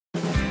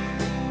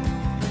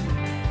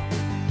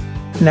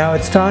Now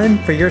it's time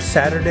for your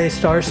Saturday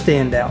Star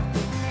Standout.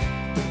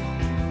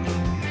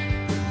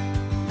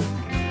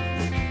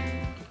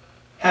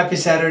 Happy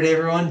Saturday,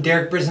 everyone.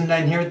 Derek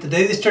Brizendine here with the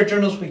Daily Star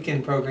Journal's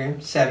weekend program,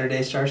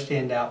 Saturday Star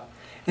Standout.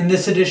 In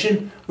this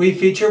edition, we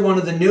feature one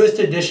of the newest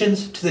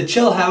additions to the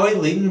Chilhowee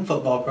Leeton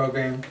football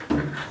program.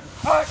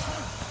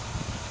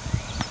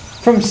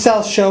 From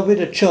South Shelby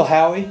to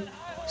Chilhowee,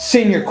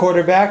 senior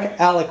quarterback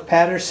Alec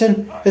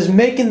Patterson is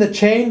making the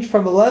change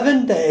from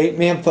 11 to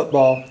 8-man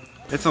football.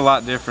 It's a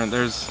lot different.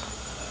 There's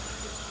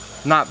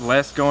not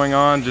less going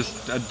on,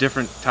 just a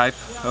different type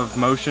of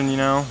motion, you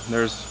know.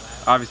 There's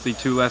obviously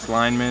 2 less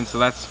linemen,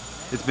 so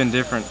it's been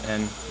different,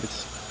 and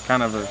it's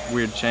kind of a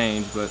weird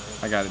change, but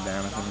I got it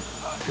down, I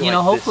think. You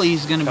know, hopefully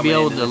he's going to be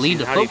able to lead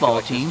the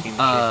football team. You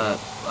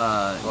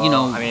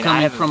know,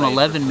 coming from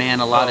 11-man,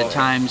 a lot of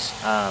times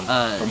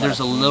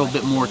there's a little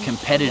bit more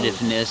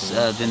competitiveness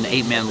than the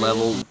 8-man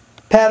level.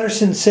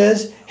 Patterson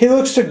says he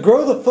looks to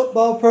grow the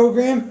football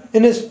program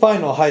in his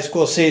final high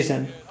school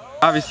season.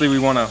 Obviously we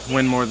want to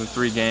win more than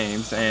 3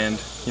 games and,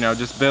 you know,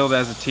 just build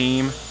as a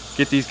team,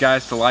 get these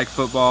guys to like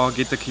football,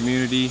 get the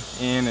community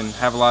in, and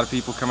have a lot of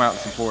people come out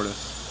and support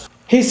us.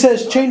 He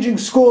says changing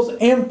schools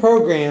and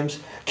programs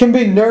can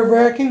be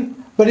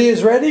nerve-wracking, but he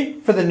is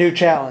ready for the new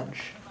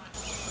challenge.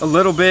 A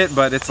little bit,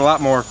 but it's a lot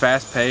more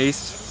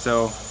fast-paced,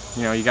 so,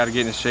 you know, you got to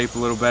get in shape a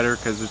little better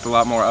because there's a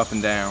lot more up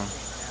and down.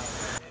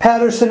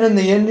 Patterson and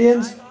the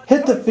Indians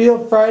hit the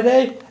field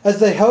Friday as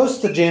they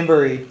host the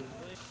Jamboree.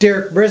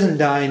 Derek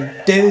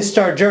Brizendine, Daily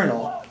Star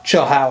Journal,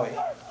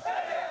 Chilhowee.